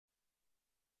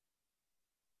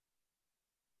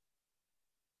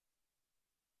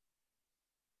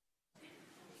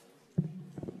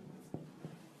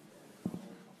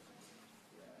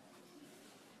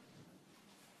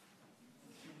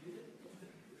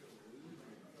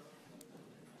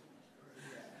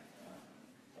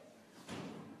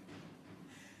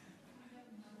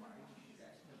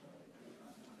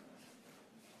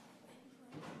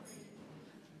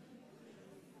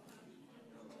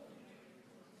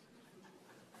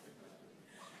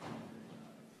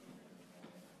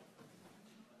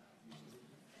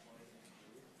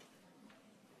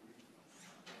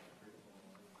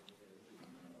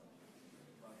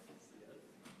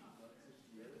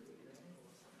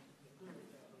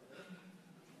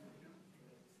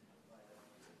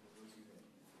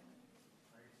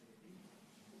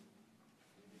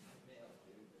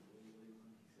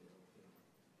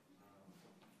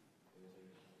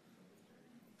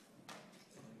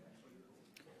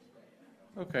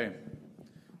Okay,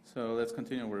 so let's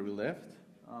continue where we left.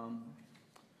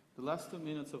 The last 2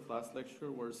 minutes of last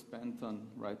lecture were spent on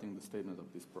writing the statement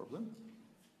of this problem,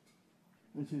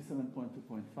 which is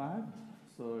 7.2.5.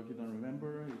 So if you don't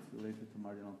remember, it's related to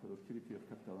marginal productivity of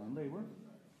capital and labor.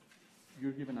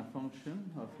 You're given a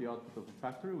function of the output of the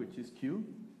factory, which is Q,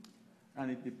 and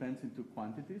it depends into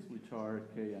quantities, which are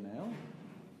K and L.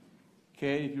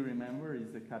 K, if you remember,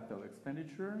 is the capital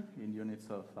expenditure in units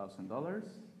of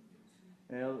 $1,000.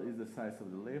 L is the size of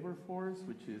the labor force,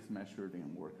 which is measured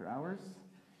in worker hours.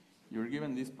 You're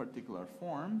given this particular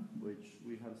form, which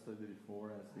we have studied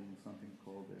before as being something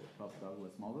called the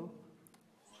Cobb-Douglas model.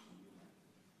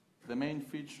 The main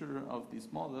feature of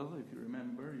this model, if you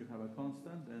remember, you have a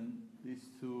constant and these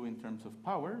two in terms of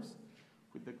powers,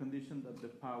 with the condition that the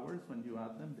powers, when you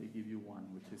add them, they give you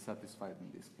 1, which is satisfied in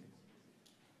this case.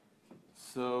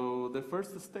 So the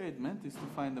first statement is to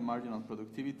find the marginal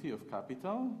productivity of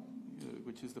capital,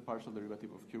 which is the partial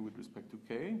derivative of Q with respect to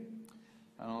K,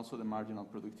 and also the marginal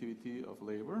productivity of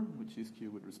labor, which is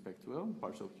Q with respect to L,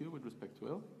 partial Q with respect to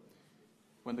L,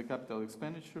 when the capital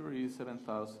expenditure is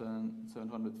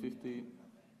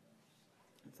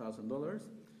 $750,000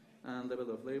 and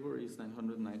level of labor is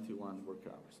 991 work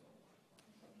hours.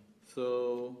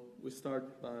 So we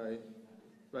start by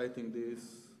writing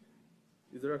this.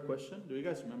 Is there a question? Do you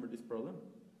guys remember this problem?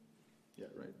 Yeah,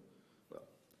 right. Well,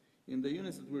 in the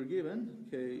units that we're given,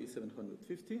 K is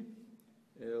 750,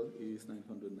 L is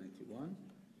 991.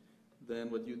 Then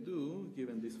what you do,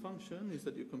 given this function, is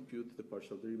that you compute the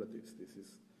partial derivatives. This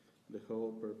is the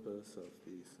whole purpose of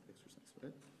this exercise,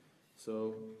 right?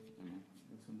 So,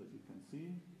 assume that you can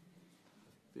see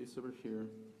this over here.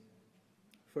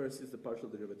 First is the partial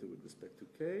derivative with respect to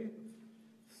K.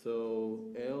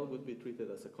 So L would be treated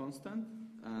as a constant,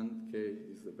 and K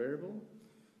is the variable.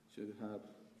 So you have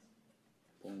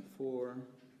 0.4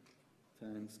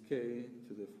 times K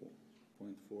to the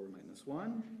 0.4 minus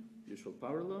 1, usual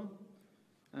power law,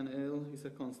 and L is a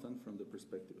constant from the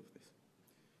perspective of this.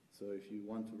 So if you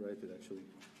want to write it actually,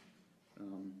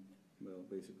 well,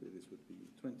 basically this would be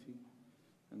 20,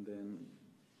 and then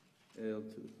L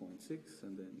to the 0.6,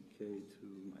 and then K to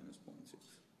minus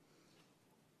 0.6.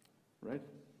 Right?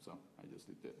 So I just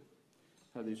did the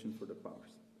addition for the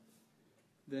powers.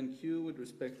 Then Q with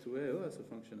respect to L as a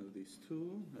function of these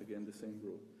two, again the same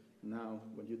rule. Now,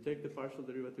 when you take the partial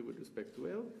derivative with respect to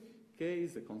L, K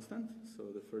is a constant,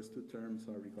 so the first two terms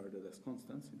are regarded as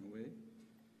constants in a way.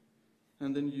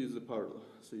 And then you use the power law.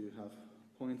 So you have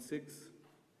 0.6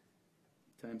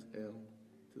 times L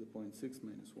to the 0.6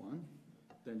 minus 1.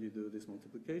 Then you do this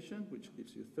multiplication, which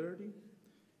gives you 30.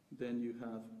 Then you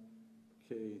have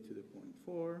K to the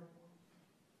 0.4,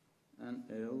 and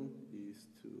L is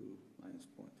to minus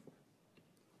 0.4.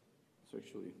 So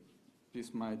actually,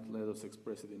 this might let us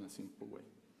express it in a simple way.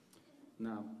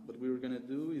 Now, what we were going to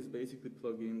do is basically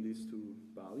plug in these two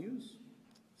values.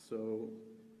 So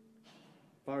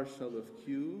partial of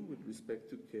Q with respect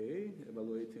to K,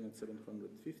 evaluating at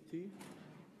 750,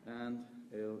 and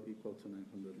L equal to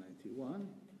 991.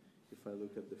 If I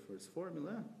look at the first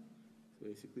formula, it's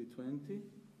basically 20.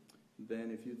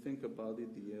 Then if you think about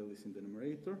it, the L is in the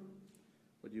numerator.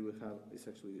 What you will have is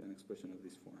actually an expression of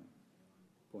this form.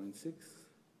 0.6,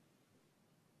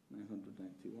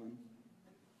 991,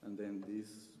 and then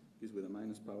this is with a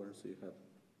minus power, so you have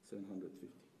 750.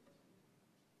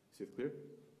 Is it clear?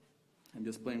 I'm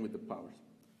just playing with the powers.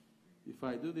 If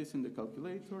I do this in the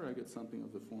calculator, I get something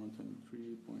of the form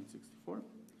 23.64.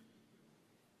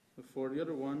 For the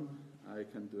other one, I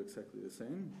can do exactly the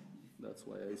same. That's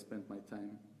why I spent my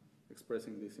time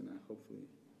expressing this in a hopefully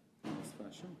nice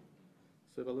fashion.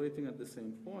 So evaluating at the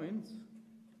same point,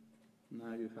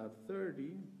 now you have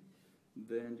 30,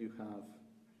 then you have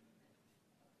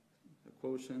a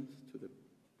quotient to the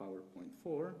power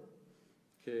 0.4,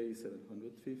 K is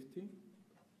 750,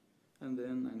 and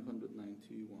then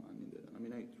 991 in the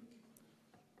denominator.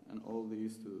 And all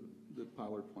these to the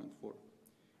power 0.4.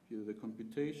 If you do the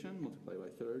computation, multiply by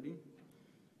 30,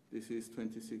 this is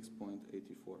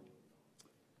 26.84.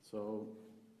 So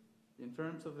in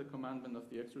terms of the commandment of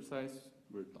the exercise,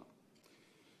 we're done.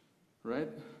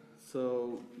 Right?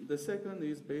 So the second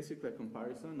is basically a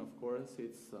comparison. Of course,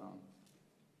 it's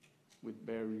with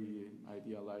very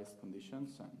idealized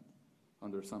conditions and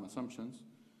under some assumptions,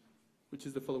 which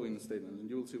is the following statement, and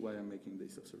you will see why I'm making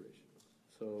this observation.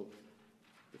 So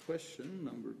the question,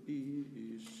 number B,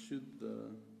 is should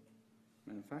the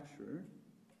manufacturer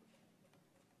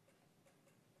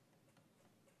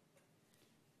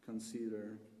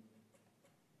consider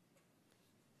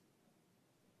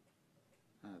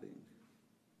adding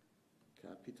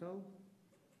capital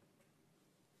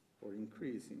or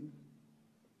increasing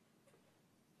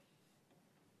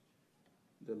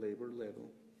the labor level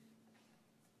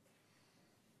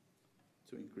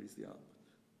to increase the output.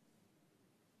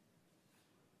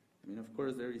 I mean, of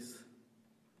course, there is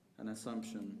an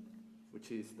assumption,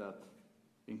 which is that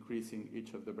increasing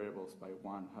each of the variables by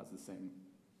one has the same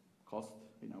cost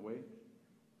in a way.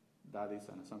 That is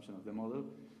an assumption of the model.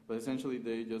 But essentially,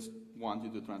 they just want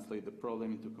you to translate the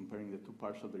problem into comparing the two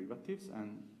partial derivatives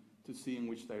and to see in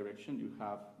which direction you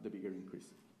have the bigger increase.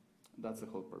 That's the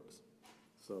whole purpose.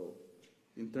 So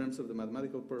in terms of the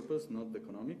mathematical purpose, not the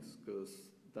economics, because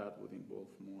that would involve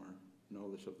more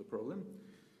knowledge of the problem,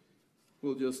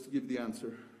 we'll just give the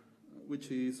answer, which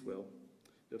is, well,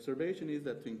 the observation is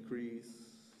that to increase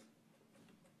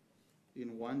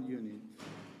in 1 unit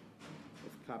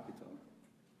of capital,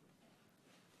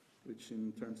 which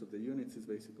in terms of the units is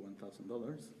basically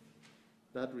 $1,000,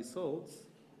 that results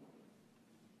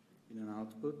in an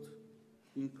output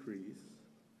increase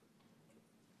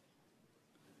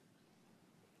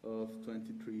of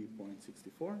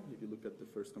 23.64 if you look at the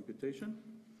first computation.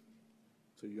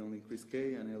 So you only increase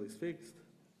K and L is fixed,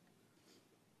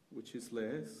 which is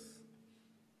less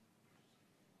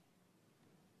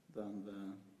than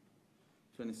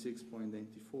the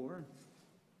 26.84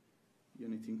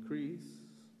 unit increase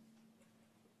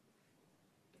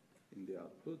in the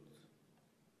output,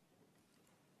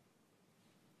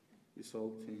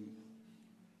 resulting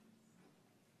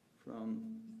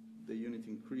from the unit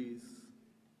increase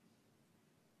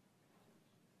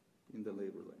in the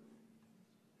labor line.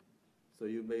 So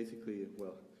you basically,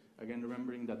 well, again,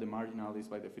 remembering that the marginal is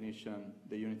by definition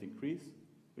the unit increase,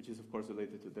 which is of course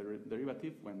related to the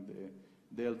derivative when the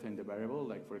delta in the variable,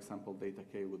 like for example, data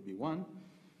K would be 1,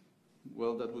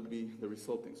 well, that would be the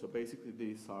resulting. So basically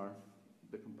these are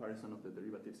the comparison of the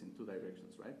derivatives in two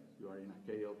directions, right? You are in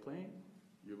a KL plane,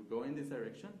 you go in this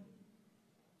direction,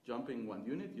 jumping 1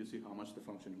 unit, you see how much the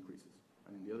function increases.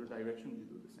 And in the other direction, you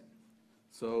do the same.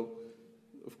 So,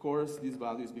 of course, this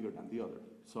value is bigger than the other.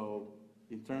 So,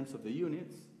 in terms of the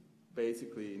units,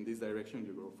 basically in this direction,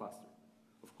 you grow faster.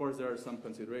 Of course, there are some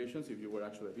considerations. If you were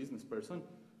actually a business person,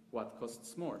 what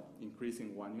costs more,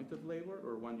 increasing 1 unit of labor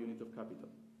or 1 unit of capital?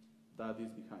 That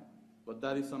is behind. But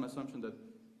that is some assumption that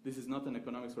this is not an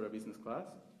economics for a business class.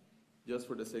 Just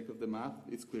for the sake of the math,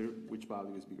 it's clear which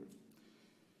value is bigger.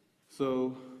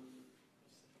 So,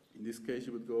 in this case,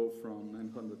 you would go from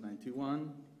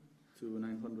 991 to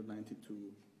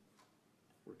 992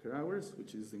 worker hours,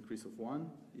 which is the increase of 1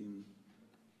 in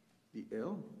the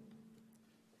L.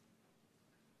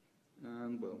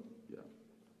 And, well, yeah,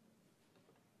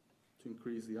 to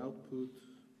increase the output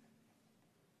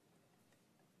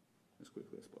as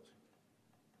quickly as possible.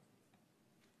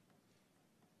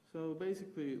 So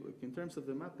basically, look, in terms of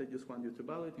the math, they just want you to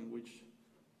evaluate in which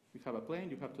you have a plane,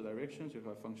 you have two directions, you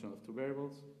have a function of two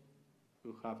variables.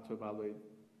 You have to evaluate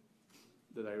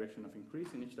the direction of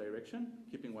increase in each direction,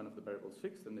 keeping one of the variables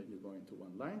fixed, and then you go into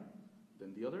one line,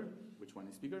 then the other, which one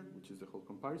is bigger, which is the whole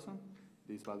comparison.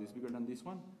 This value is bigger than this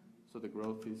one, so the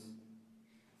growth is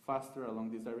faster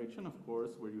along this direction, of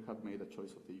course, where you have made a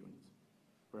choice of the units.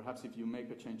 Perhaps if you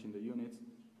make a change in the units,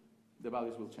 the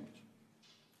values will change.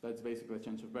 That's basically a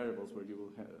change of variables where you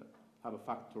will have a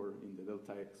factor in the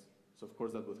delta x. So of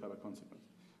course that would have a consequence.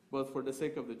 But for the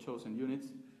sake of the chosen units,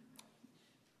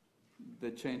 the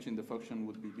change in the function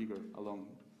would be bigger along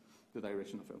the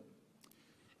direction of L.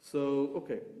 So,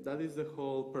 okay, that is the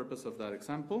whole purpose of that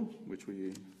example, which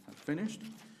we have finished.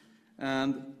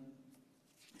 And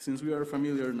since we are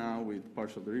familiar now with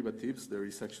partial derivatives, there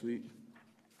is actually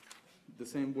the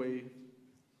same way.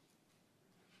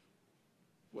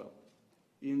 Well,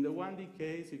 in the 1D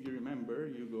case, if you remember,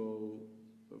 you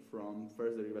go from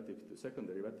first derivatives to second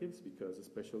derivatives, because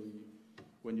especially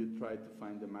when you try to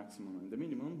find the maximum and the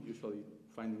minimum, usually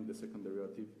finding the second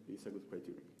derivative is a good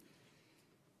criterion.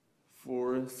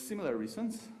 For similar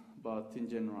reasons, but in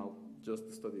general, just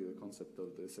to study the concept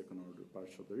of the second order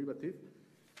partial derivative,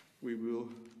 we will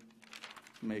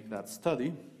make that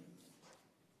study.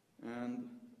 And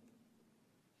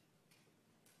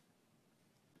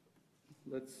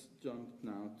let's jump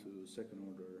now to second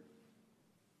order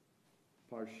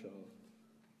partial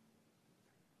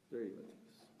derivatives.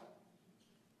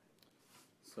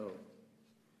 So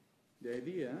the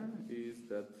idea is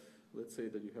that, let's say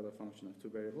that you have a function of two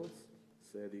variables,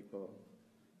 z equal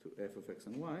to f of x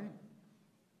and y.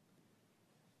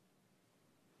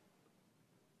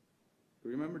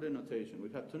 Remember the notation. We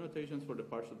have two notations for the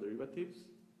partial derivatives.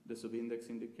 The subindex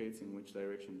indicates in which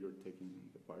direction you're taking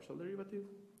the partial derivative.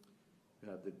 We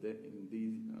have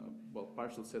the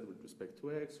partial set with respect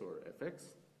to x or fx.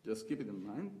 Just keep it in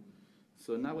mind.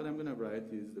 So now what I'm going to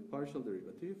write is the partial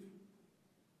derivative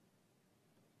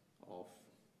of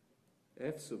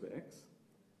f sub x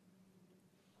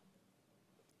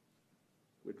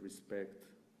with respect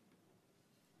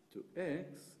to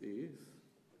x is,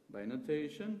 by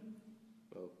notation,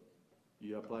 well,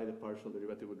 you apply the partial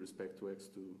derivative with respect to x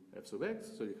to f sub x,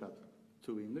 so you have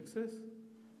two indexes.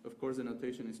 Of course, the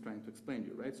notation is trying to explain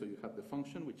you, right? So you have the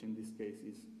function, which in this case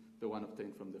is the one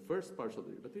obtained from the first partial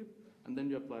derivative, and then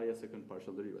you apply a second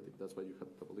partial derivative. That's why you have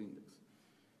double index.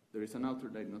 There is an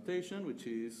alternate notation, which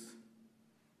is,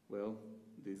 well,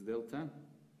 this delta,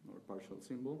 or partial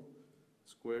symbol,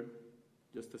 squared,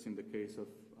 just as in the case of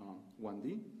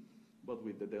 1D, but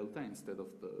with the delta instead of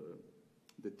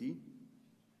the d,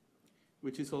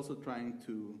 which is also trying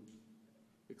to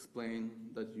explain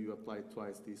that you apply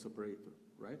twice this operator,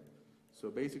 right? So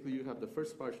basically you have the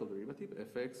first partial derivative,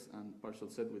 fx, and partial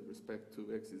z with respect to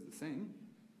x is the same,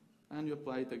 and you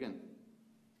apply it again,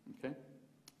 okay?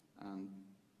 And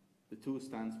the 2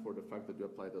 stands for the fact that you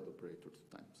apply that operator 2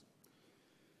 times.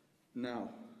 Now,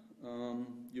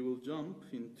 you will jump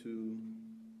into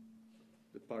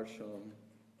the partial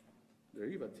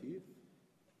derivative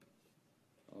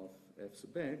of f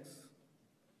sub x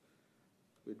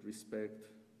with respect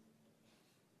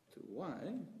to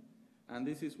y, and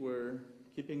this is where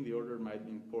keeping the order might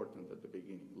be important at the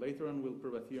beginning. Later on we'll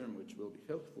prove a theorem which will be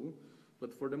helpful,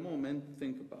 but for the moment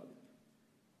think about it.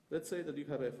 Let's say that you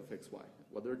have f of xy.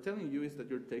 What they're telling you is that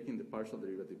you're taking the partial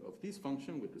derivative of this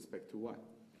function with respect to y.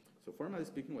 So formally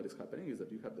speaking, what is happening is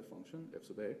that you have the function f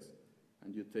sub x,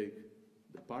 and you take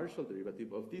the partial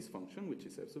derivative of this function, which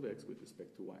is f sub x, with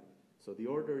respect to y. So the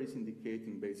order is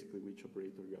indicating basically which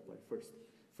operator you apply first.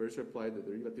 First you apply the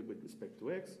derivative with respect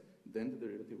to x, then the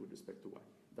derivative with respect to y.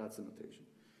 That's the notation.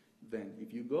 Then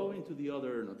if you go into the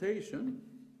other notation,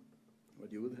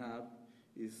 what you would have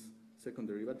is second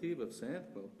derivative of z,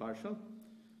 well, partial,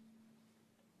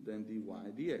 then dy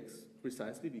dx,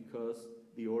 precisely because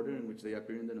the order in which they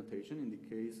appear in the notation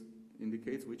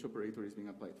indicates which operator is being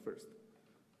applied first.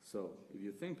 So if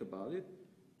you think about it,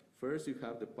 first you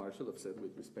have the partial of z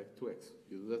with respect to x.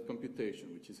 You do that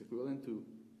computation, which is equivalent to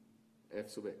f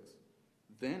sub x.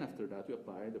 Then after that you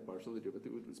apply the partial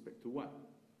derivative with respect to y.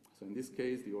 So in this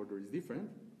case the order is different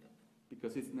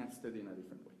because it's nested in a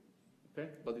different way. Okay?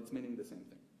 But it's meaning the same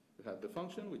thing. You have the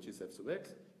function, which is f sub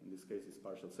x. In this case it's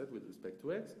partial z with respect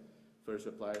to x. First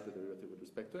you apply the derivative with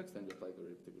respect to x, then you apply the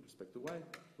derivative with respect to y,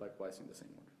 likewise in the same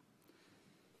order.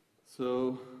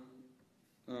 So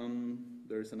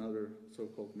there is another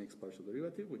so-called mixed partial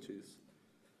derivative, which is,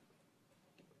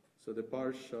 so the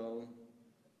partial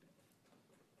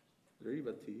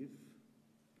derivative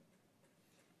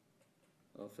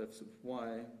of f sub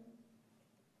y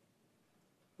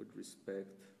with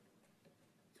respect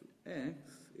to x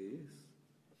is,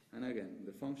 and again,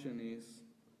 the function is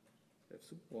f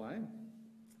sub y,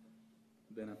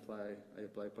 then I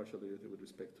apply partial derivative with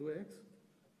respect to x,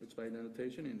 which by the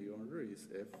notation in the order is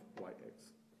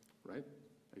fyx, right?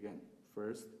 Again,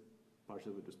 first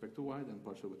partial with respect to y, then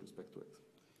partial with respect to x.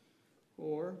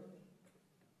 Or,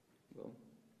 well,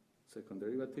 second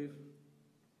derivative,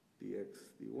 dx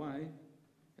dy,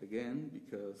 again,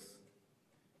 because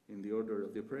in the order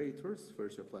of the operators,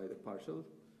 first you apply the partial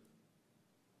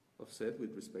of z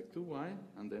with respect to y,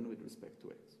 and then with respect to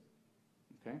x.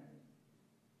 Okay?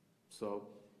 So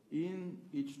in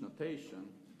each notation,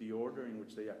 the order in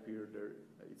which they appear there,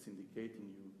 it's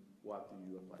indicating you what do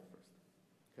you apply first.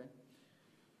 Okay?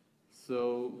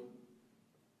 So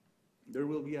there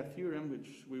will be a theorem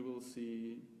which we will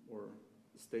see or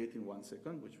state in 1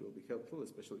 second, which will be helpful,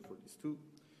 especially for these two.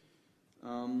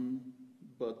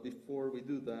 But before we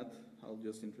do that, I'll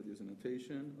just introduce a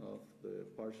notation of the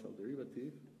partial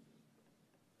derivative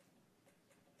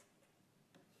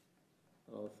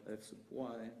of f sub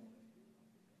y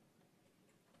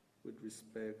with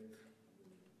respect.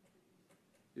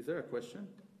 Is there a question?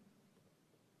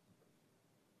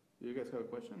 Do you guys have a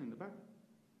question in the back?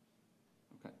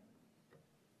 Okay.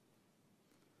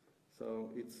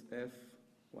 So it's f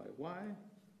y y,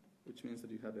 which means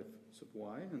that you have f sub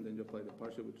y, and then you apply the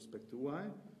partial with respect to y.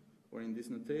 Or in this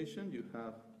notation, you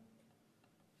have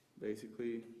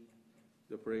basically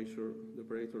the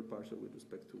operator partial with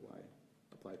respect to y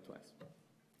applied twice.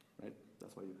 Right?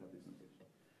 That's why you have this notation.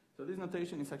 So this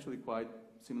notation is actually quite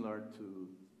similar to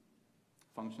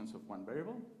functions of one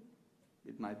variable.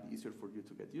 It might be easier for you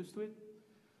to get used to it.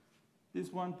 This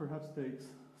one perhaps takes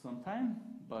some time,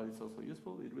 but it's also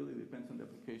useful. It really depends on the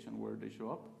application where they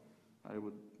show up. I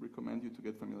would recommend you to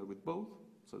get familiar with both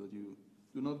so that you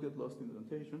do not get lost in the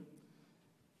notation.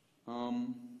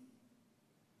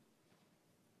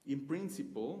 In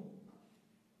principle,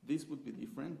 this would be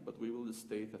different, but we will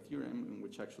state a theorem in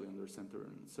which actually under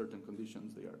certain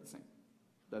conditions they are the same.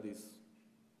 That is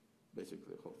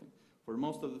basically the whole thing. For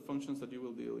most of the functions that you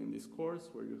will deal in this course,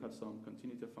 where you have some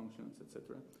continuity functions,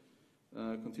 etc.,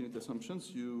 continuity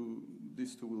assumptions,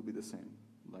 these two will be the same,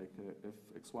 like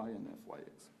fxy and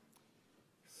fyx.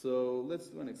 So let's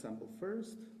do an example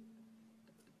first,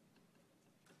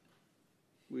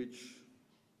 which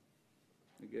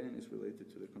again is related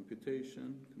to the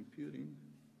computing,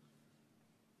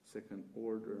 second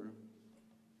order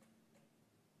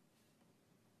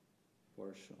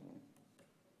partial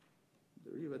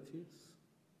derivatives.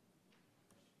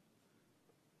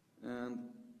 And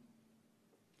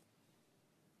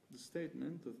the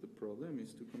statement of the problem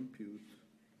is to compute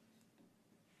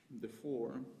the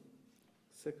four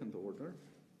second order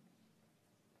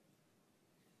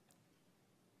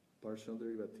partial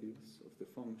derivatives of the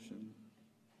function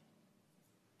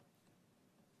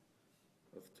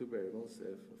of two variables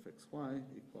f of xy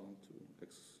equal to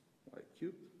xy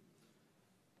cubed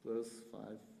plus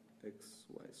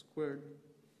 5xy squared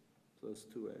plus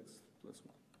 2x plus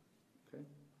 1. Okay?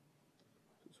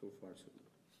 So far, so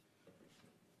good.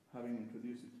 Having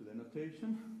introduced it to the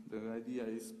notation, the idea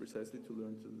is precisely to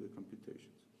learn to do the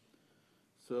computations.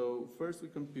 So first we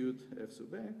compute f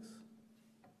sub x.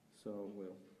 So,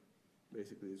 well,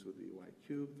 basically this would be y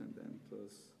cubed and then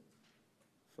plus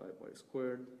 5y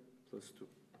squared plus 2,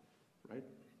 right?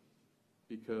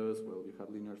 Because, well, you have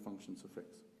linear functions of x.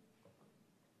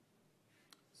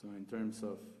 So in terms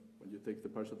of when you take the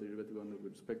partial derivative only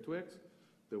with respect to x,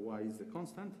 the y is the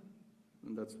constant,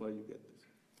 and that's why you get this.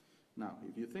 Now,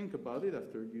 if you think about it,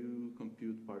 after you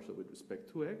compute partial with respect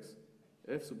to x,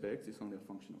 f sub x is only a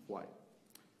function of y.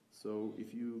 So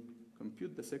if you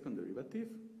compute the second derivative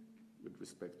with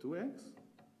respect to x,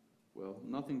 well,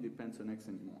 nothing depends on x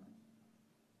anymore.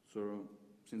 So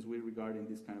since we're regarding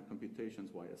these kind of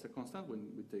computations y as a constant,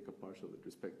 when we take a partial with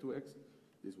respect to x,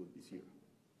 this would be 0.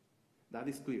 That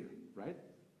is clear, right?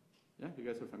 Yeah, you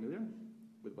guys are familiar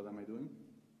with what am I doing?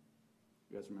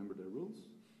 You guys remember the rules?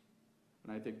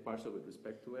 When I take partial with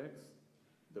respect to x,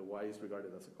 the y is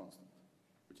regarded as a constant,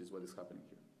 which is what is happening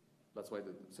here. That's why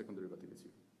the second derivative is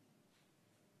here.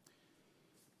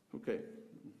 Okay,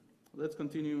 let's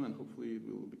continue and hopefully it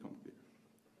will become clear.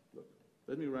 Look,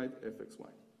 let me write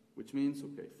fxy, which means,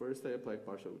 okay, first I apply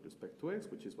partial with respect to x,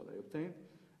 which is what I obtained,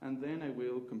 and then I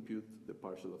will compute the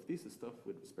partial of this stuff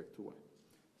with respect to y.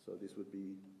 So this would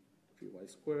be 3y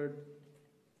squared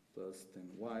plus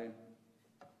 10y.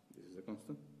 This is a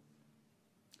constant.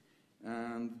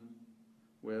 And,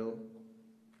 well,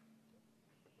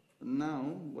 now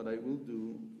what I will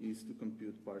do is to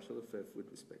compute partial of f with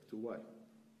respect to y,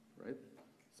 right?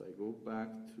 So I go back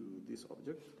to this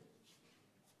object,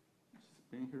 which is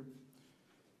appearing here.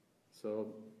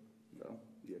 So, well,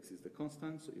 the x is the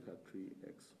constant, so you have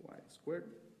 3xy squared.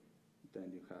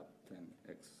 Then you have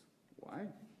 10xy.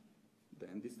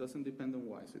 Then this doesn't depend on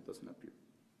y, so it doesn't appear.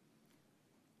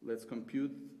 Let's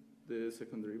compute the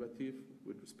second derivative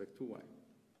with respect to y,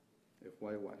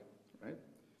 fyy, right?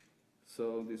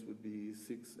 So this would be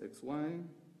 6xy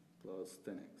plus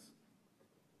 10x,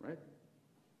 right?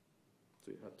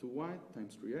 So you have 2y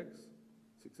times 3x,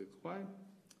 6xy.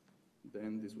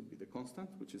 Then this would be the constant,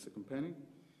 which is a companion.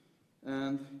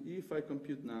 And if I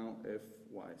compute now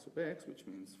fy sub x, which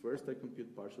means first I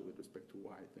compute partial with respect to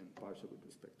y, then partial with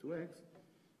respect to x,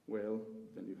 well,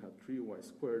 then you have 3y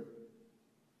squared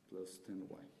plus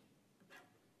 10y.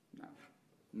 Now,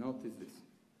 notice this,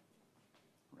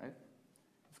 right?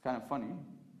 It's kind of funny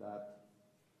that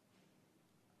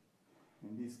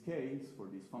in this case, for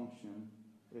this function,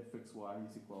 fxy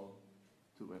is equal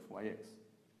to fyx.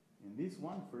 In this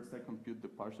one, first I compute the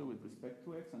partial with respect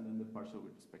to x and then the partial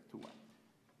with respect to y.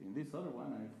 In this other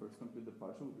one, I first compute the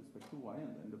partial with respect to y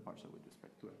and then the partial with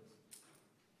respect to x.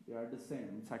 They are the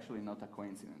same. It's actually not a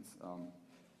coincidence.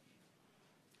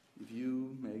 If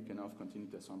you make enough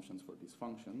continuity assumptions for these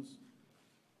functions,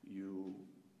 you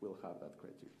will have that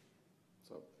criteria.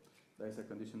 So that is a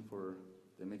condition for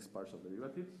the mixed partial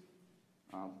derivatives.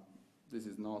 This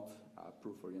is not a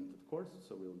proof-oriented course,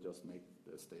 so we'll just make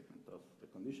the statement of the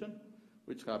condition,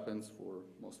 which happens for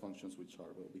most functions which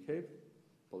are well-behaved.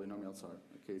 Polynomials are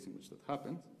a case in which that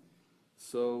happens.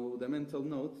 So the mental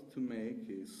note to make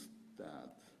is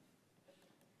that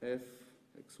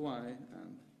fxy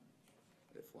and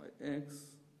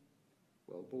fyx,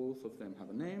 well, both of them have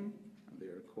a name, and they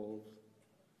are called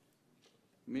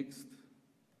mixed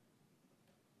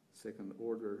second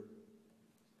order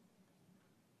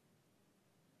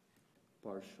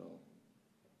partial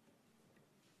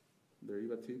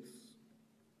derivatives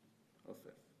of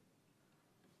f.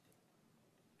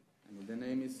 I mean, the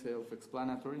name is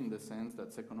self-explanatory in the sense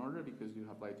that second order because you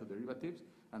apply two derivatives,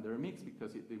 and they're mixed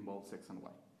because it involves x and y.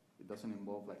 It doesn't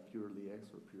involve like purely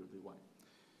x or purely y.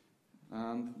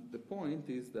 And the point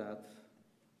is that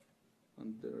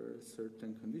under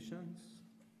certain conditions,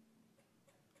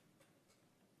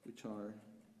 which are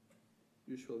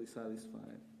usually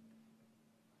satisfied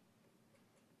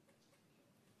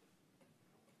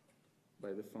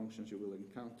by the functions you will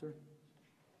encounter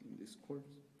in this course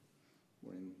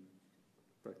or in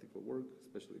practical work,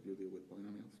 especially if you deal with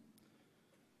polynomials.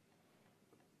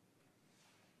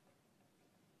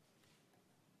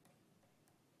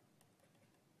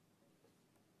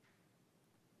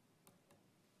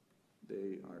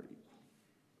 They are equal.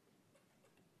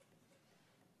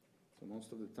 So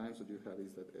most of the times what you have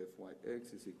is that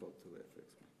fyx is equal to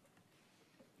fxy.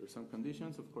 There are some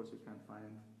conditions, of course you can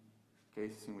find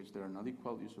cases in which they are not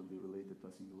equal, usually related to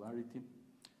a singularity,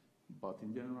 but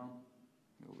in general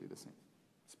it will be the same,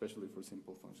 especially for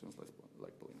simple functions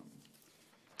like polynomials.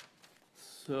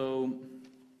 So,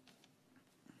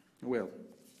 well,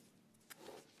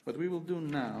 what we will do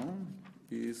now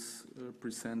is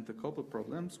present a couple of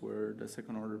problems where the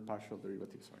second order partial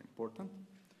derivatives are important.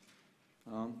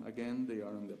 Again, they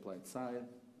are on the applied side.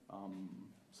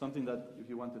 Something that, if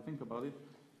you want to think about it,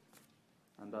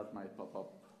 and that might pop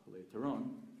up later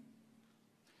on.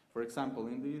 For example,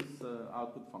 in this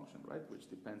output function, right, which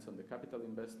depends on the capital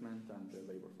investment and the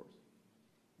labor force.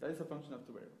 That is a function of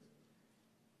two variables.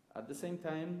 At the same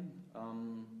time,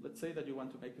 let's say that you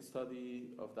want to make a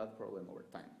study of that problem over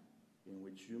time, in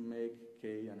which you make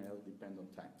k and l depend on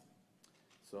time.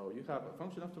 So you have a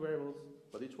function of two variables,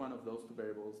 but each one of those two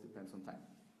variables depends on time.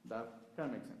 That kind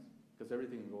of makes sense, because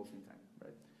everything involves in time,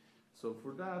 right? So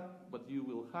for that, what you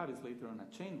will have is later on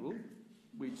a chain rule,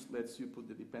 which lets you put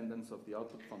the dependence of the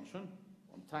output function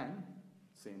on time,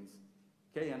 since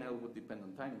k and l would depend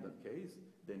on time in that case,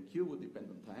 then q would depend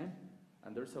on time,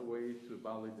 and there's a way to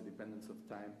evaluate the dependence of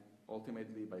time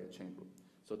ultimately by a chain rule.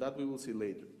 So that we will see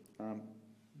later.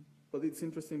 But it's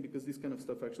interesting because this kind of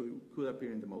stuff actually could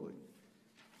appear in the modeling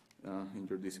in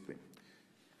your discipline.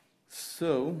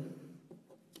 So,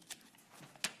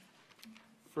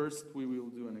 first we will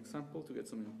do an example to get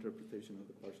some interpretation of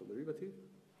the partial derivative.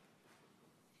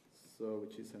 So,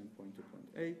 which is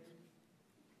 7.2.8.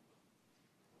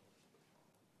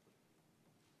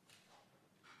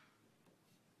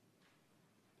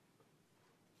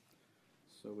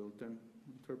 So we'll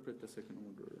interpret the second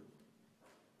order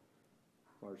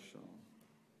partial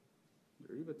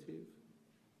derivative.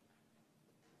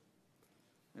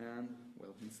 And,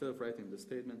 well, instead of writing the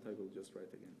statement, I will just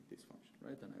write again this function,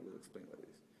 right? And I will explain what it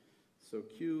is. So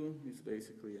Q is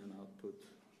basically an output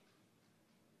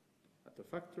at a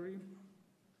factory.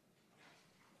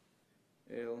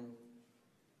 L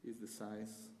is the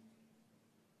size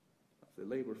of the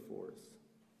labor force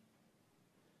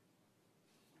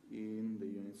in the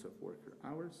units of worker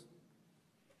hours.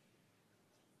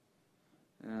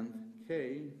 And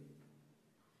K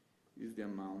is the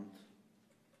amount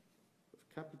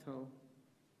of capital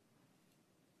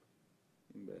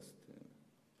invested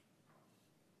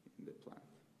in the plant.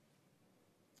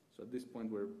 So at this point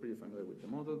we're pretty familiar with the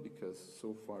model because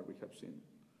so far we have seen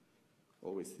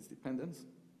always this dependence.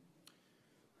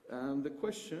 And the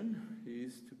question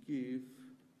is to give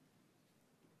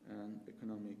an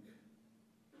economic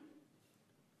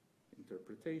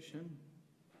interpretation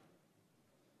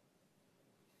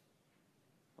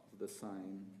of the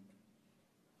sign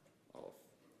of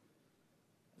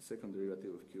the second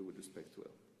derivative of Q with respect to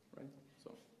L, right?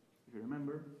 So if you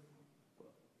remember, well,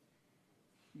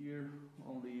 here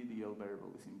only the L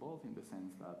variable is involved in the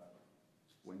sense that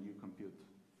when you compute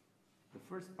the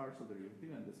first partial derivative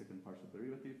and the second partial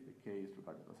derivative, the K is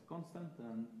regarded as a constant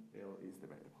and L is the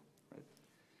variable, right?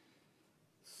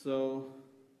 So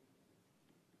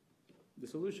the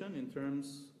solution in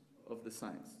terms of the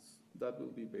signs, that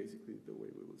will be basically the way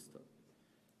we will start.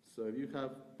 So if you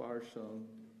have partial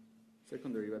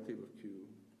second derivative of Q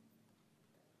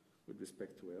with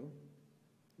respect to L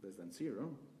less than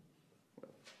 0,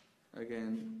 well,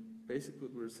 again, basically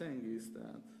what we're saying is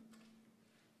that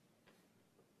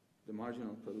the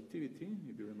marginal productivity,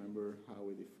 if you remember how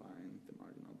we define the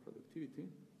marginal productivity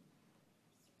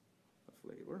of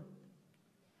labor,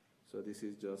 so this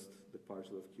is just the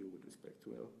partial of Q with respect to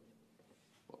L.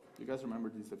 Well, you guys remember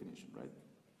this definition, right?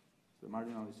 So the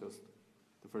marginal is just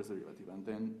the first derivative, and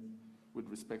then with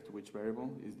respect to which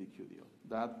variable is the Q dl.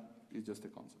 That is just a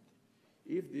concept.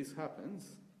 If this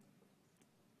happens,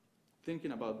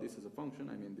 thinking about this as a function,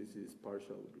 I mean this is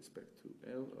partial with respect to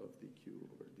L of dq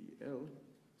over dl,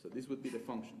 so this would be the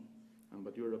function. And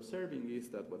what you're observing is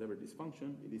that whatever this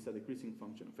function, it is a decreasing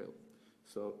function of L.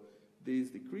 So this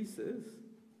decreases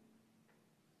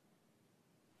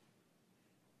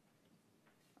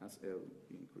as L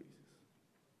increases.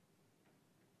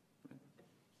 Right?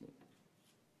 Well,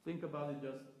 think about it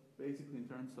just basically in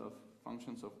terms of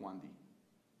functions of 1D,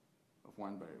 of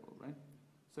one variable, right?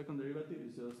 Second derivative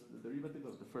is just the derivative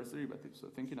of the first derivative. So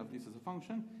thinking of this as a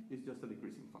function is just a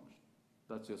decreasing function.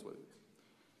 That's just what it is.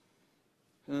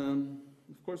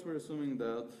 Of course, we're assuming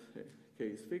that k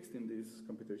is fixed in this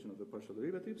computation of the partial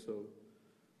derivative. So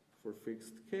for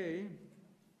fixed k,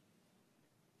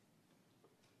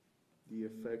 the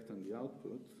effect on the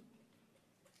output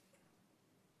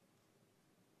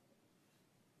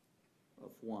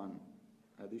of one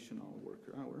additional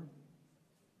worker hour.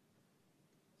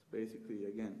 So basically,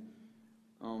 again,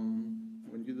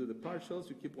 when you do the partials,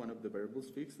 you keep one of the variables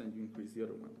fixed and you increase the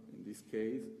other one. In this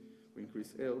case, we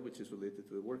increase L, which is related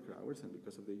to the worker hours, and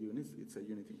because of the units, it's a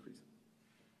unit increase.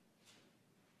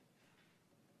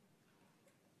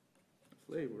 The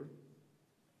flavor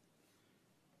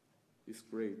is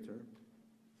greater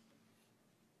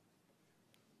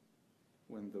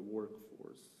when the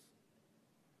workforce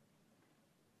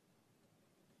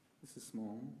is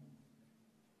small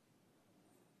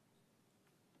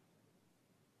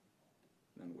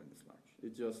than when it's large.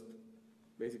 It's just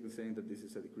basically saying that this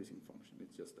is a decreasing function.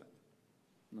 It's just that,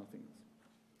 nothing else.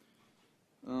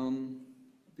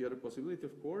 The other possibility,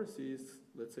 of course, is,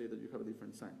 let's say that you have a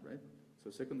different sign, right?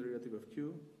 So second derivative of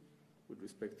q with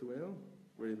respect to L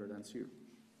greater than 0.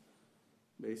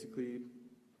 Basically,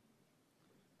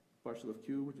 partial of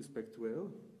q with respect to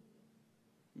L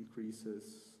increases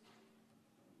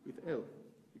with L,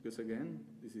 because again,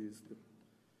 this is the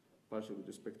partial with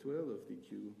respect to L of the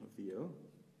q of the L.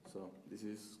 So this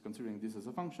is, considering this as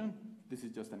a function, this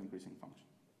is just an increasing function.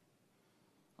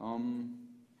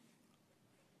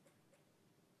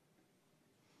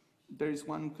 There is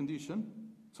one condition.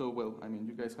 So, well, I mean,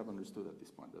 you guys have understood at this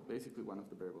point that basically one of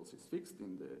the variables is fixed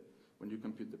in the, when you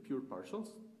compute the pure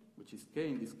partials, which is k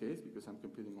in this case, because I'm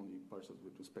computing only partials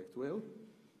with respect to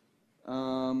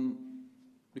L.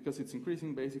 Because it's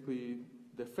increasing, basically,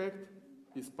 the effect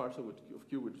is partial of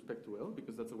q with respect to L,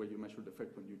 because that's the way you measure the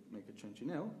effect when you make a change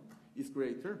in L, is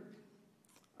greater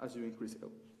as you increase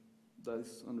L. That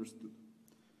is understood.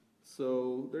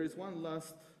 So there is one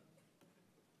last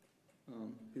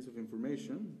piece of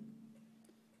information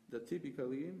that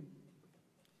typically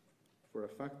for a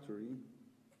factory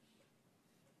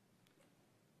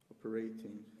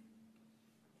operating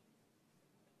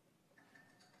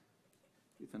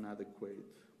with an adequate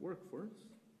workforce,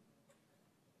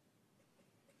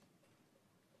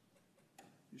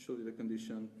 usually the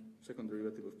condition second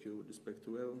derivative of q with respect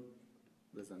to L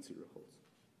less than 0 holds.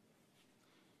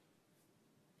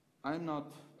 I'm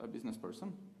not a business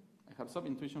person. I have some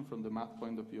intuition from the math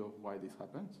point of view of why this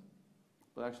happens,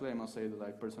 but actually I must say that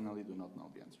I personally do not know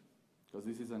the answer, because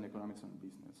this is an economics and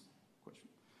business question.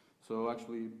 So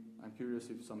actually, I'm curious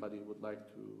if somebody would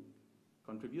like to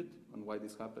contribute on why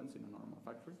this happens in a normal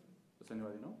factory. Does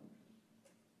anybody know?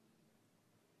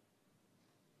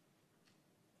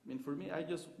 I mean, for me, I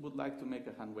just would like to make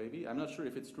a hand wavy. I'm not sure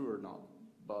if it's true or not,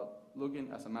 but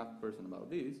looking as a math person about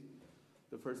this,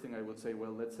 the first thing I would say,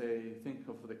 well, let's say, think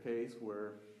of the case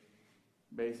where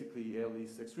basically L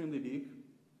is extremely big,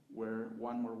 where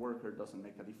one more worker doesn't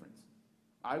make a difference.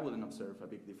 I wouldn't observe a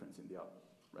big difference in the output,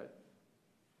 right?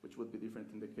 Which would be different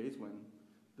in the case when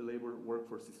the labor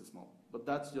workforce is small. But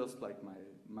that's just like my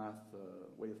math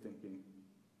way of thinking,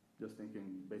 just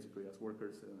thinking basically as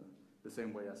workers the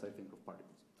same way as I think of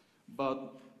particles.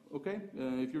 But, okay,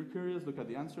 if you're curious, look at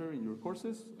the answer in your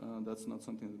courses. That's not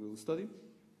something that we'll study.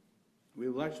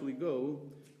 We'll actually go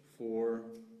for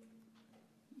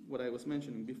what I was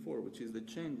mentioning before, which is the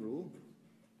chain rule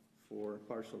for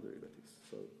partial derivatives.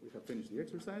 So we have finished the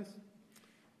exercise,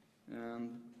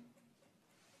 and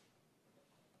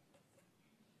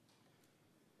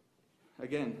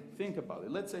again, think about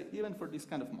it. Let's say even for this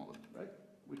kind of model, right?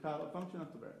 We have a function of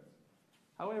two variables.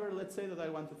 However, let's say that I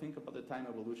want to think about the time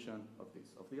evolution of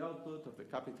this, of the output, of the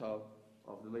capital,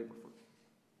 of the labor force.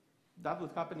 That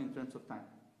would happen in terms of time.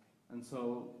 And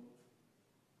so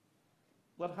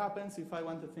what happens if I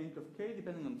want to think of k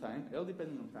depending on time, L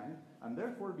depending on time, and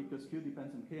therefore because q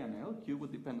depends on k and L, q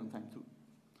would depend on time too.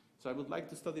 So I would like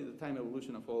to study the time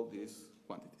evolution of all these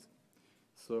quantities.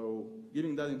 So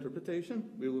giving that interpretation,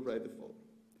 we will write the following.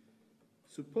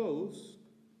 Suppose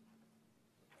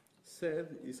Z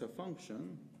is a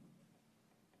function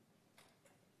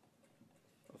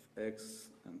of x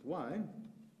and y,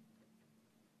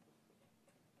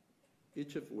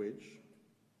 each of which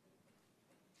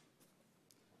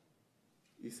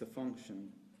is a function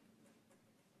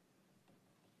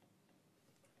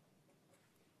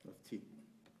of t.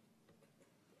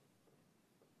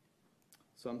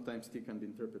 Sometimes t can be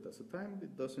interpreted as a time.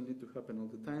 It doesn't need to happen all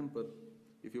the time, but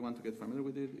if you want to get familiar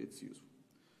with it, it's useful.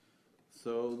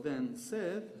 So then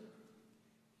z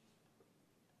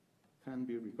can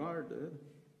be regarded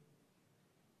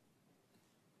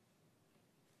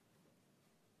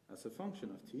as a function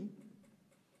of t.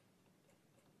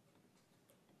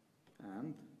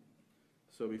 And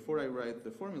so before I write the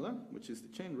formula, which is the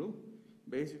chain rule,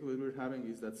 basically what we're having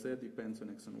is that z depends on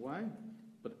x and y,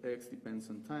 but x depends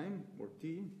on time, or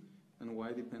t, and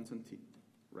y depends on t,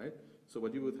 right? So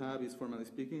what you would have is, formally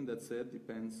speaking, that z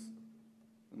depends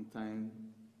on time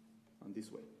on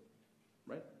this way,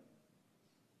 right?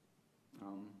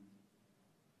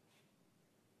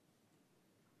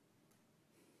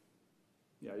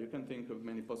 Yeah, you can think of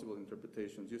many possible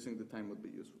interpretations. Using the time would be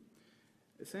useful.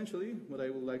 Essentially, what I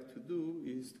would like to do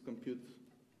is to compute,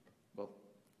 well,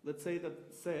 let's say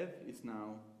that z is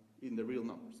now in the real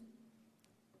numbers.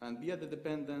 And via the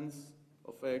dependence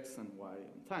of x and y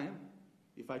and time,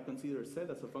 if I consider z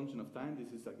as a function of time,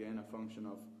 this is again a function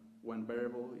of one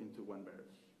variable into one variable.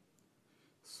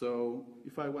 So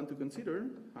if I want to consider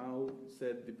how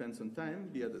z depends on time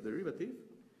via the derivative,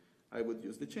 I would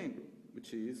use the chain rule,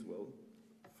 which is, well,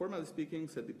 formally speaking,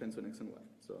 z depends on x and y.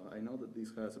 So I know that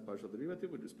this has a partial derivative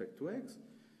with respect to x,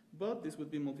 but this would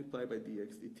be multiplied by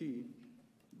dx dt.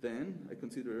 Then I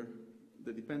consider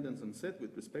the dependence on z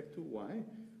with respect to y,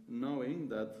 knowing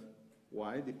that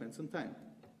y depends on time.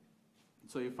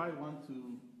 So if I want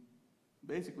to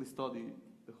basically study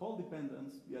the whole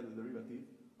dependence via the derivative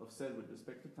of z with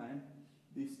respect to time,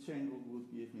 this chain rule would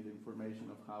give me the information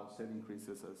of how z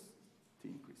increases as t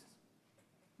increases.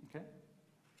 Okay?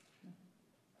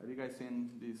 Have you guys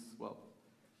seen this? Well,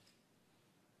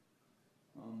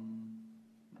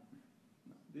 no,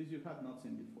 this you have not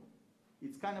seen before.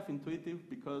 It's kind of intuitive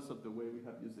because of the way we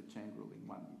have used the chain rule in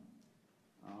 1D.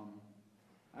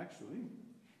 Actually,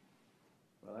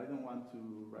 well, I don't want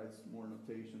to write more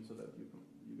notation so that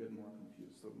you get more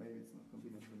confused. So maybe it's not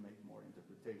convenient to make more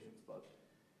interpretations. But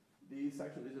this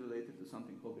actually is related to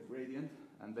something called the gradient.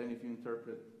 And then if you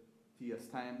interpret t as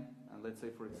time, and let's say,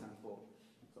 for example,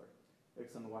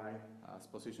 x and y as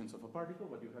positions of a particle,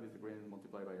 what you have is the gradient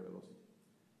multiplied by a velocity.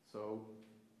 So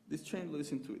this chain rule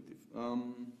is intuitive.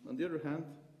 On the other hand,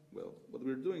 well, what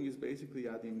we're doing is basically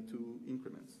adding two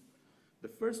increments. The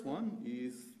first one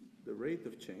is the rate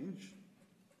of change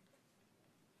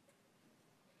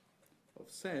of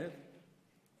z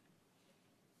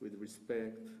with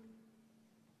respect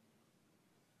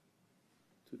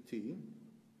to t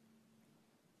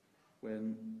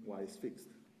when y is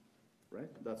fixed.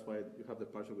 Right? That's why you have the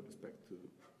partial with respect to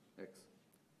x.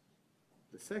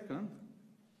 The second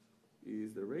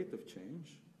is the rate of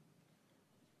change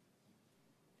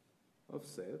of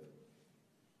z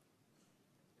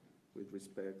with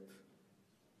respect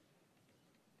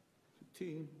to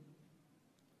t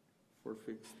for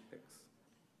fixed x.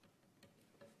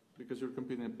 Because you're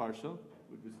computing a partial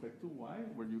with respect to y,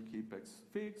 where you keep x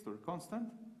fixed or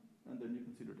constant, and then you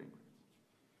consider the increments.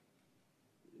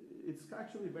 It's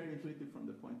actually very intuitive from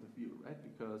the point of view, right?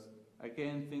 Because,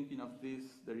 again, thinking of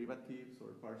these derivatives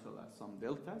or partial as some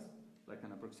deltas, like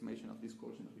an approximation of this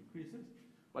quotient of increases,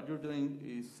 what you're doing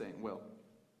is saying, well,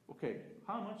 okay,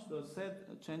 how much does z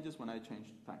changes when I change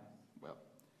time? Well,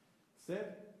 z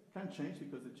can change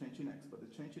because the change in x, but the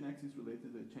change in x is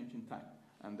related to the change in time.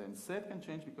 And then z can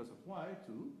change because of y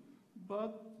too,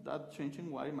 but that change in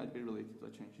y might be related to a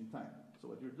change in time. So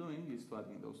what you're doing is to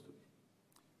adding those two.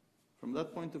 From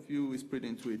that point of view, it's pretty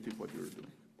intuitive what you're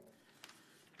doing.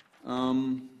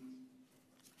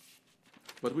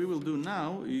 What we will do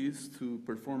now is to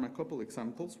perform a couple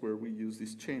examples where we use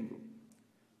this chain rule.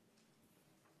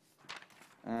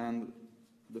 And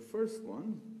the first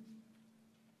one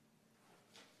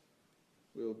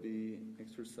will be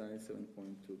exercise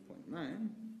 7.2.9,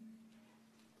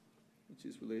 which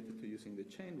is related to using the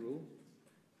chain rule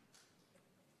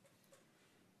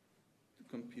to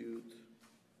compute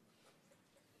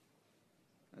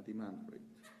a demand rate.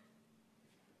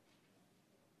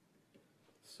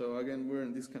 So again, we're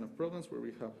in these kind of problems where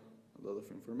we have a lot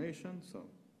of information, so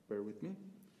bear with me.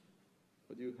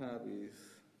 What you have is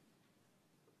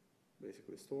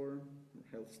basically a store, or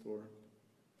health store,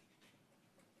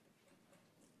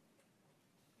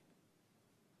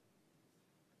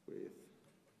 with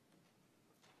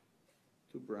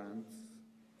two brands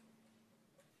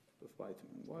of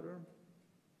vitamin water,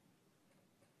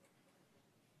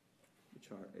 which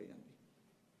are A and B.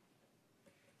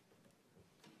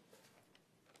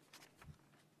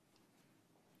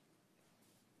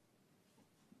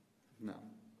 Now,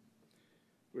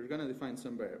 we're going to define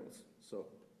some variables. So,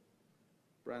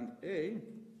 brand A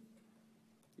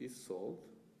is sold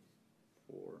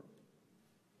for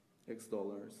X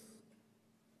dollars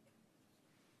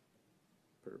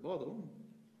per bottle,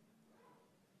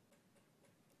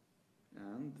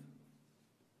 and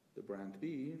the brand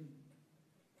B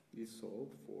is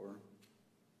sold for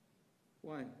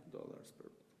Y dollars per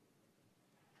bottle.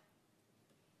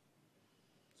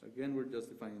 So again, we're just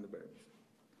defining the variables.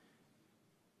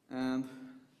 And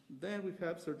then we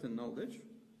have certain knowledge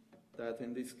that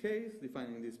in this case,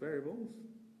 defining these variables,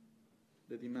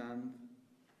 the demand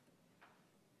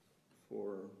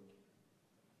for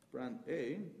brand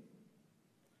A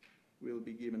will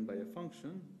be given by a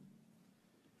function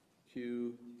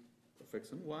Q of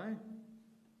X and Y,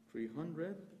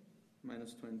 300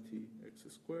 minus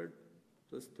 20X squared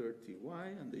plus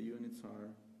 30Y, and the units are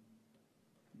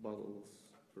bottles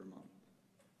per month.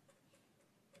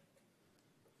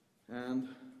 And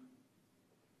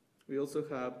we also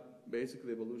have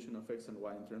basically the evolution of X and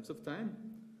Y in terms of time,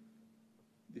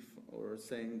 or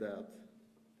saying that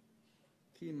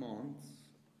T months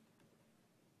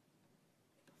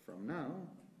from now,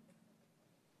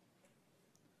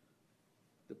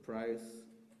 the price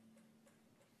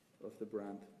of the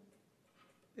brand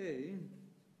A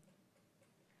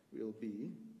will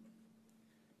be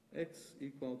X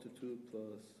equal to 2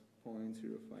 plus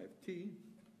 0.05 T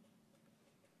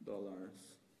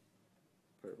dollars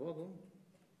per bottle,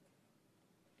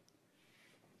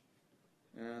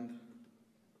 and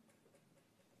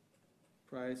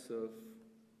price of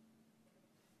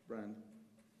brand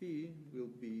B will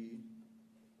be,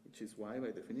 which is Y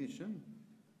by definition,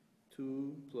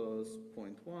 2 plus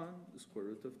 0.1 the square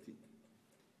root of T,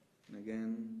 and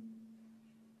again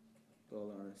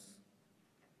dollars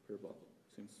per bottle,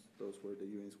 since those were the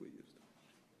units we used.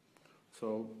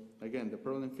 So again, the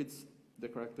problem fits the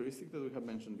characteristic that we have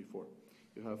mentioned before.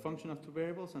 You have a function of two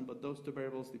variables, but those two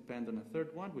variables depend on a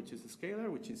third one, which is a scalar,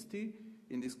 which is T.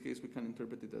 In this case, we can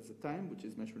interpret it as the time, which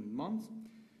is measured in months.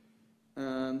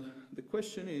 And the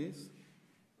question is,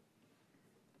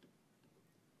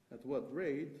 at what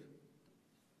rate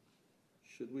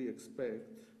should we expect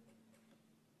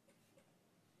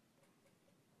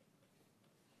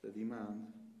the demand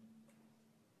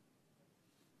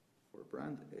for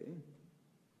brand A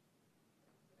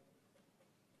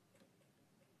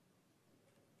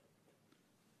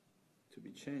to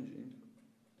be changing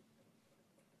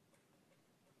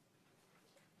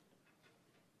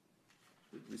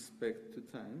with respect to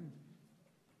time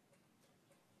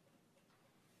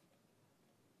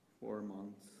 4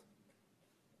 months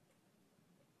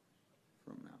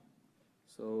from now.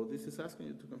 So this is asking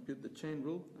you to compute the chain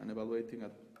rule and evaluating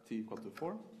at t equal to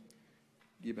 4,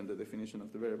 given the definition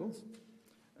of the variables.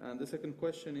 And the second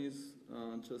question is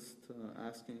just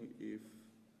asking if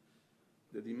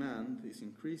the demand is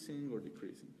increasing or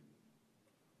decreasing.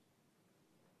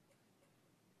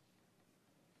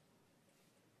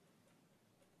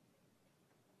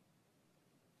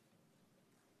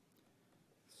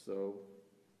 So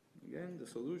again, the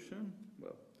solution,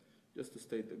 well, just to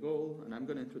state the goal, and I'm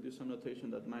going to introduce some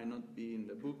notation that might not be in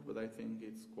the book, but I think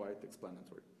it's quite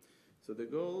explanatory. So the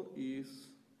goal is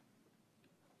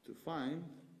to find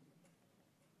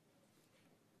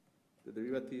the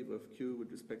derivative of q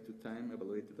with respect to time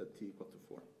evaluated at t equal to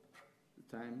 4.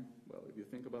 The time, well, if you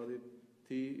think about it,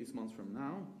 t is months from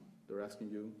now. They're asking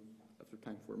you after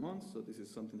time 4 months, so this is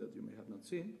something that you may have not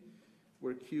seen,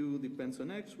 where q depends on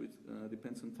x, which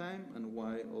depends on time, and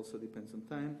y also depends on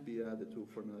time via the two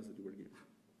formulas that you were given.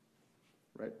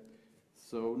 Right?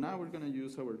 So now we're going to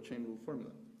use our chain rule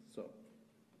formula. So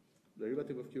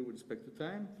derivative of q with respect to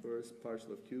time, first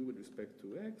partial of q with respect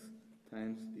to x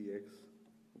times dx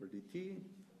over dt,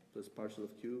 plus partial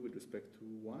of q with respect to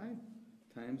y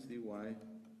times dy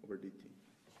over dt.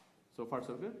 So far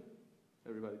so good?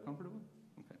 Everybody comfortable?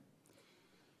 Okay.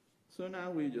 So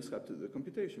now we just have to do the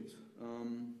computations. Where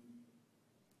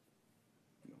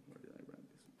did I write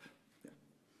this? Yeah.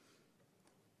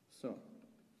 So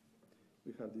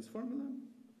we have this formula.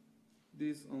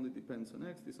 This only depends on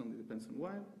x, this only depends on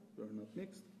y. They're not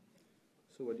mixed.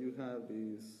 So what you have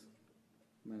is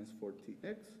minus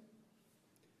 4tx.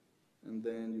 And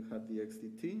then you have dx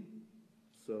dt.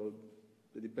 So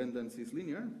the dependence is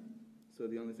linear. So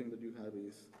the only thing that you have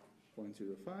is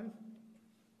 0.05.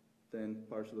 Then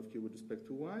partial of q with respect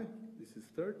to y. This is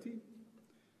 30.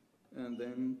 And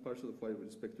then partial of y with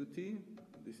respect to t.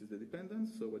 This is the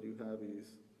dependence. So what you have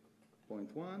is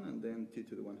 0.1 and then t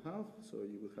to the 1/2. So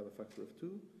you will have a factor of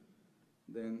 2.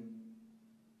 Then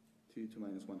t to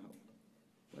minus 1/2.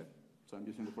 Right? So I'm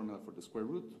using the formula for the square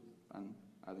root and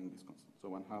adding this constant. So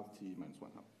 1/2 t minus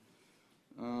 1/2.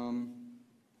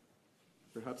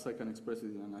 Perhaps I can express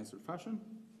it in a nicer fashion.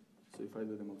 So if I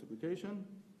do the multiplication,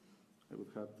 I would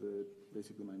have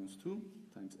basically minus 2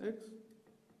 times x.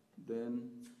 Then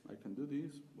I can do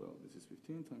this. Well, this is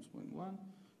 15 times 0.1,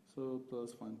 so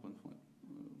plus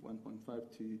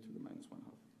 1.5t to the minus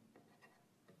 1/2.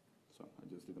 So I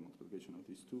just did the multiplication of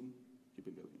these two, keep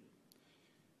it building.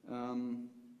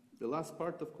 The last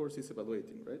part, of course, is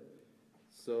evaluating, right?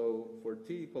 So for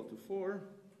t equal to 4,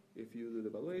 if you do the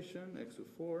evaluation, x to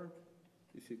 4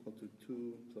 is equal to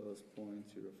 2 plus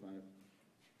 0.05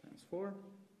 times 4.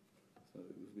 So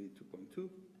it would be 2.2.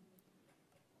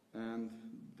 And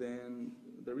then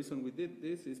the reason we did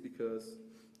this is because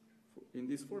in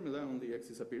this formula only x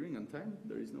is appearing on time.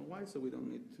 There is no y, so we don't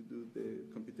need to do the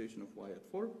computation of y at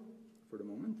 4 for the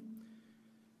moment.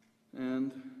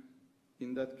 And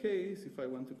in that case, if I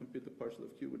want to compute the partial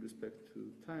of q with respect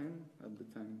to time, at the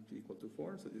time t equal to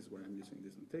 4, so this is where I'm using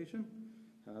this notation,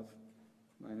 have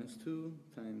minus 2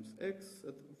 times x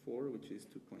at 4, which is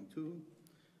 2.2,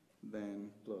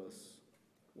 then plus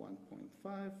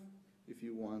 1.5. If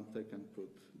you want, I can put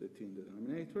the t in the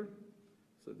denominator.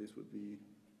 So this would be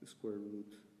the square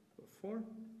root of 4.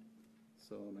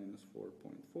 So minus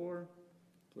 4.4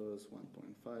 plus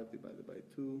 1.5 divided by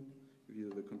 2. If you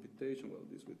do the computation, well,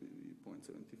 this would be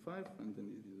 0.75. And then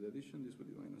if you do the addition, this would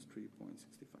be minus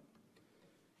 3.65.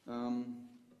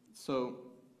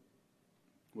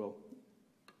 Well,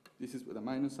 this is with a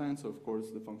minus sign, so of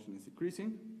course the function is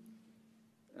decreasing.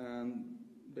 And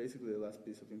basically the last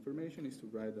piece of information is to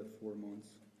write that 4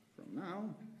 months from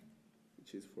now,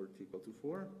 which is for t equal to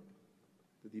 4,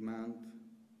 the demand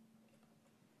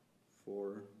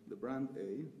for the brand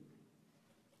A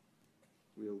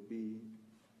will be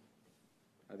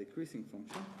a decreasing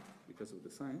function because of the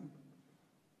sign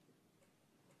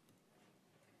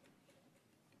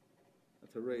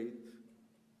at a rate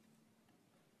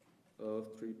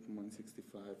of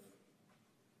 3.65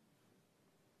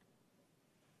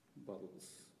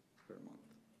 bottles per month.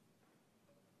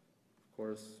 Of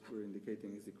course, we're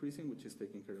indicating it's decreasing, which is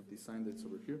taking care of this sign that's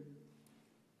over here.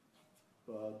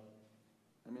 But,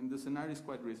 I mean, the scenario is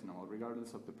quite reasonable,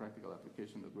 regardless of the practical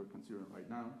application that we're considering right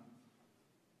now,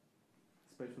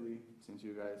 especially since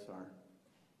you guys are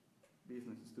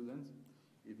business students.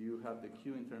 If you have the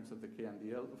Q in terms of the K and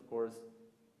the L, of course,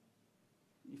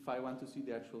 if I want to see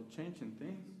the actual change in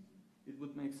things, it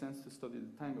would make sense to study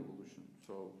the time evolution.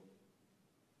 So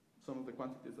some of the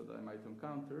quantities that I might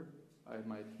encounter, I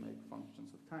might make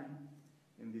functions of time.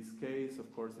 In this case,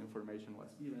 of course, the information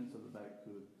was given so that I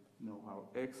could know how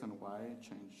x and y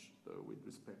change with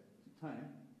respect to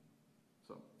time.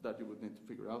 So that you would need to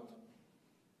figure out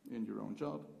in your own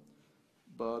job.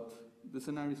 But the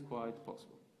scenario is quite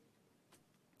possible.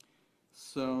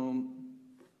 So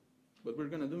what we're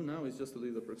going to do now is just a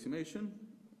little approximation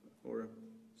or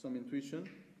some intuition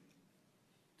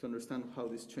to understand how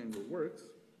this chain rule works,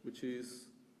 which is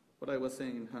what I was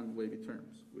saying in hand-wavy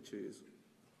terms, which is,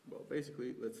 well,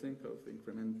 basically, let's think of the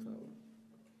incremental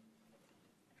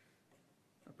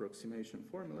approximation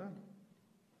formula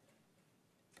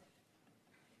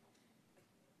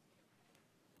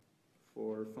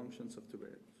for functions of two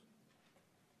variables.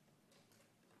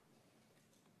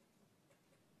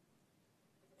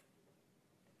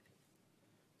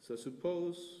 So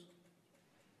suppose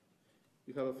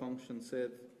you have a function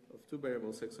set of two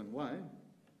variables x and y,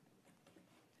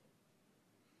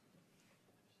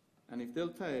 and if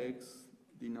delta x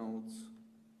denotes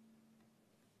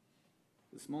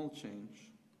a small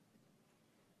change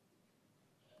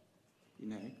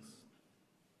in x,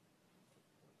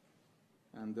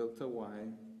 and delta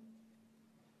y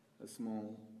a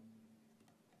small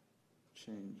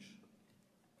change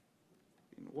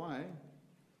in y,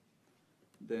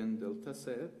 then delta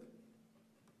z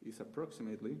is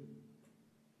approximately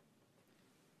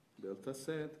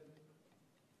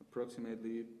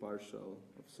partial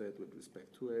of z with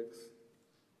respect to x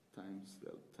times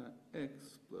delta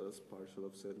x plus partial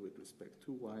of z with respect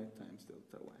to y times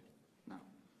delta y. Now,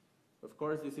 of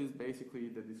course, this is basically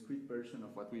the discrete version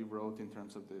of what we wrote in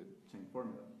terms of the chain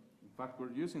formula. In fact,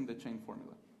 we're using the chain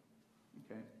formula.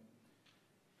 Okay.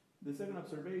 The second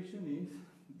observation is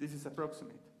this is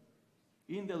approximate.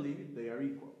 In the limit, they are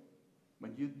equal.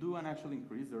 When you do an actual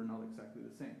increase, they're not exactly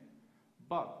the same.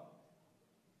 But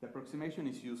the approximation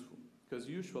is useful because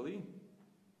usually,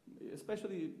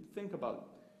 especially think about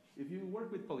it, if you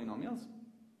work with polynomials,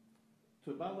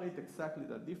 to evaluate exactly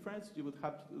that difference, you would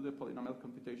have to do the polynomial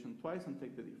computation twice and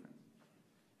take the difference.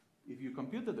 If you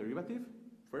compute the derivative,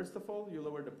 first of all, you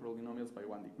lower the polynomials by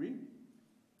 1 degree.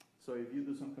 So if you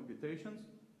do some computations,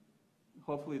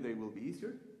 hopefully they will be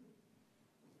easier.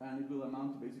 And it will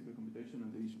amount to basically computation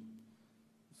and division.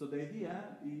 So the idea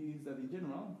is that in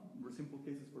general, for simple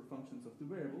cases for functions of two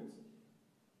variables,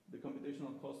 the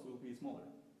computational cost will be smaller.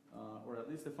 Or at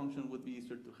least the function would be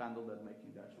easier to handle than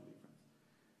making the actual difference.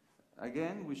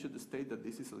 Again, we should state that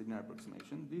this is a linear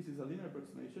approximation. This is a linear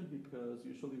approximation because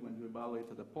usually when you evaluate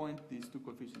at a point, these two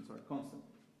coefficients are constant.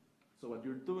 So what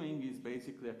you're doing is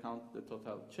basically account the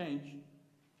total change.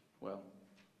 Well,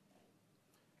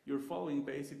 you're following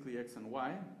basically x and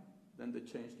y, then the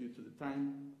change due to the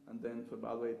time, and then to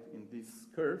evaluate in this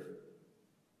curve,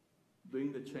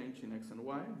 doing the change in x and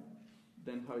y,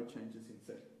 then how it changes in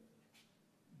z.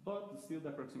 But still the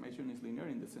approximation is linear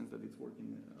in the sense that it's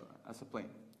working as a plane.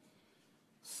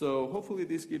 So hopefully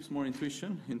this gives more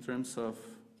intuition in terms of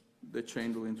the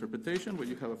chain rule interpretation where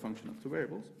you have a function of two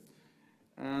variables.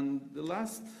 And the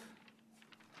last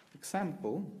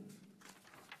example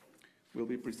will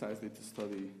be precisely to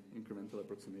study incremental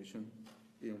approximation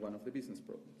in one of the business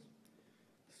problems.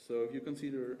 So if you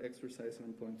consider exercise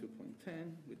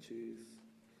 7.2.10, which is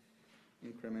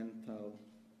incremental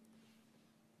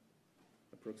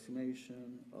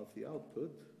approximation of the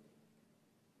output,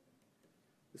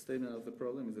 the statement of the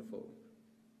problem is the following.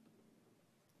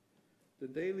 The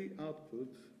daily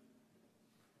output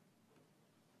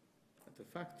at a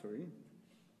factory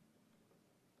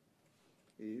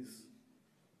is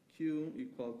Q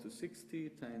equal to 60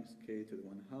 times K to the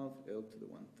 1/2 L to the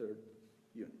 1/3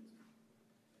 units.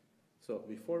 So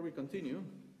before we continue,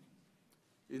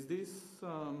 is this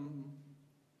kind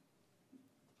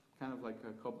of like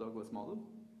a Cobb-Douglas model?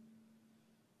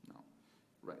 No.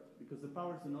 Right, because the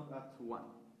powers do not add to 1,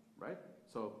 right?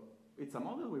 So it's a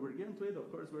model, we were given to it, of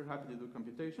course we're happy to do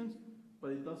computations,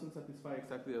 but it doesn't satisfy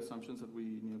exactly the assumptions that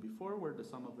we knew before, where the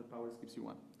sum of the powers gives you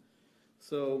 1.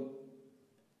 So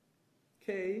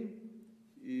K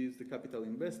is the capital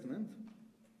investment,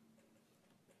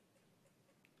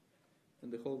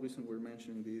 and the whole reason we're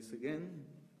mentioning this again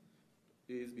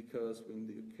is because we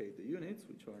indicate the units,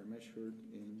 which are measured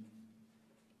in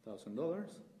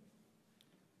 $1,000,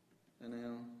 and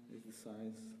L is the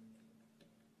size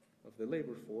of the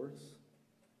labor force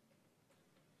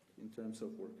in terms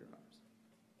of worker hours.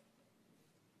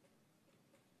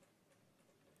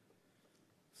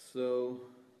 So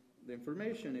the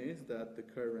information is that the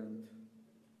current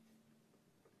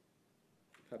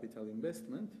capital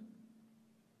investment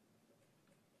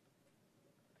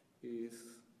is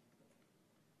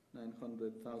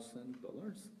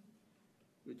 $900,000,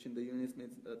 which in the units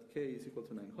means that K is equal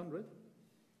to 900.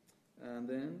 And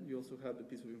then you also have the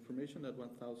piece of information that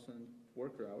 1,000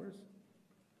 worker hours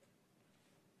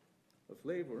of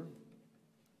labor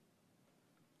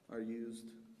are used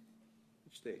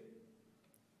each day.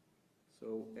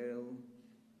 So L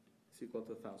is equal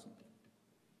to 1,000.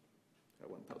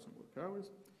 1,000 worker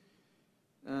hours.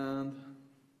 And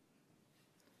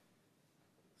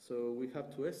so we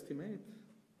have to estimate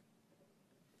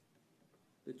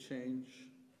the change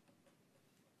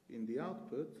in the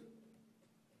output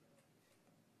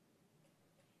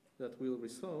that will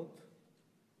result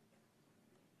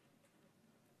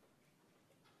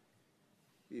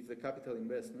if the capital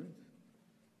investment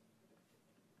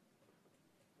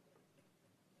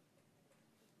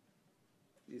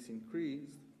is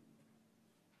increased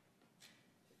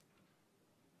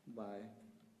by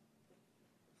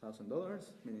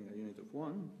 $1,000, meaning a unit of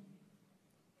 1,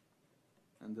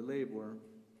 and the labor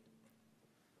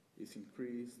is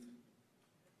increased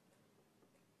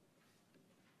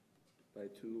by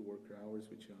 2 worker hours,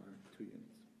 which are 2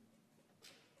 units.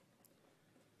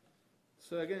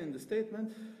 So again, in the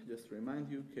statement, just to remind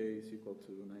you, K is equal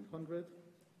to 900,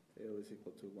 L is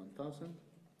equal to 1,000,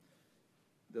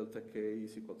 delta K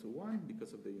is equal to 1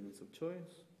 because of the units of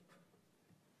choice.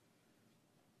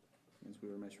 Means we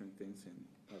were measuring things in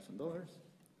 $1,000,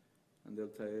 and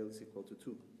delta L is equal to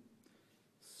 2.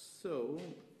 So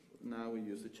now we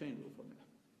use the chain rule formula.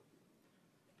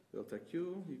 Delta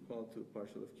Q equal to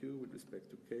partial of Q with respect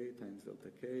to K times delta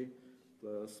K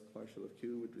plus partial of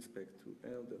Q with respect to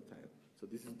L delta L. So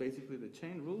this is basically the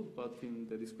chain rule, but in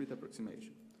the discrete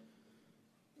approximation.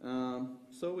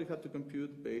 So we have to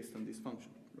compute based on this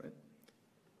function, right?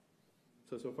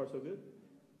 So far so good?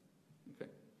 Okay.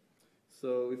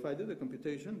 So if I do the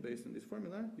computation based on this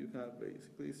formula, you have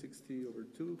basically 60 over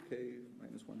 2, K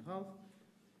minus 1/2,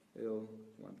 L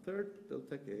 1/3,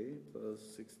 delta K plus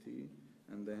 60,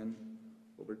 and then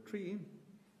over 3,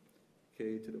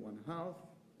 K to the 1/2,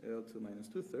 L to minus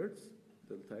 2/3,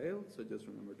 delta L, so just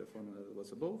remember the formula that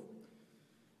was above.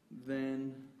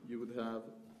 Then you would have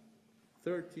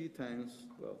 30 times,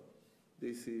 well,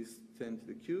 this is 10 to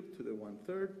the cube to the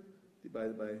 1/3,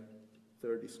 divided by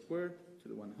 30 squared to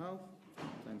the 1/2,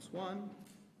 times 1,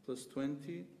 plus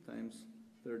 20 times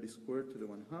 30 squared to the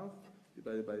 1/2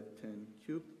 divided by 10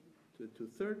 cubed to the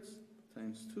 2/3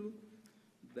 times 2.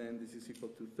 Then this is equal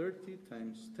to 30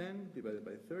 times 10 divided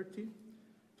by 30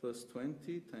 plus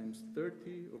 20 times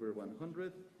 30 over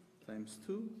 100 times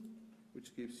 2,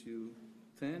 which gives you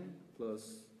 10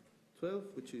 plus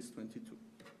 12, which is 22.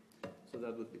 So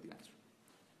that would be the answer.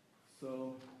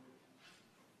 So,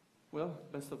 well,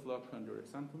 best of luck on your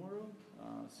exam tomorrow.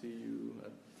 See you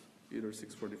at either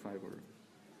 6:45 or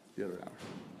the other hour.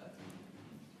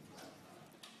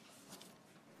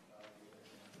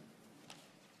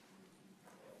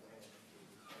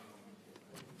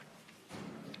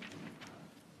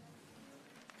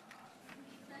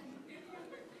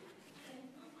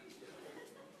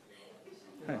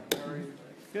 Hi. How are you?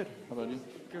 Good. How about you?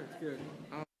 Good, good.